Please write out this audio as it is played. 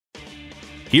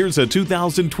Here's a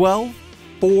 2012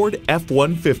 Ford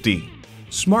F-150.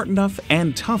 Smart enough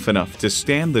and tough enough to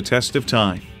stand the test of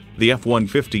time, the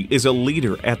F-150 is a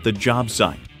leader at the job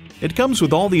site. It comes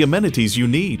with all the amenities you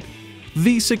need: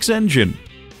 V6 engine,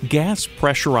 gas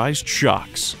pressurized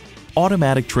shocks,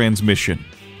 automatic transmission,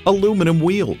 aluminum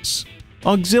wheels,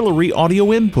 auxiliary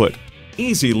audio input,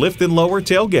 easy lift and lower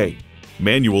tailgate,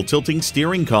 manual tilting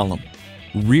steering column,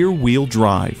 rear wheel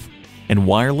drive, and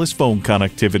wireless phone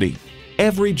connectivity.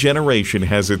 Every generation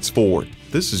has its Ford.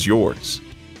 This is yours.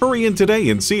 Hurry in today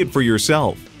and see it for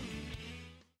yourself.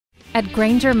 At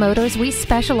Granger Motors, we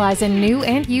specialize in new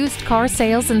and used car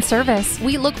sales and service.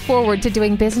 We look forward to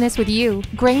doing business with you.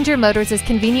 Granger Motors is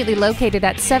conveniently located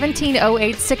at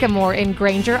 1708 Sycamore in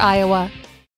Granger, Iowa.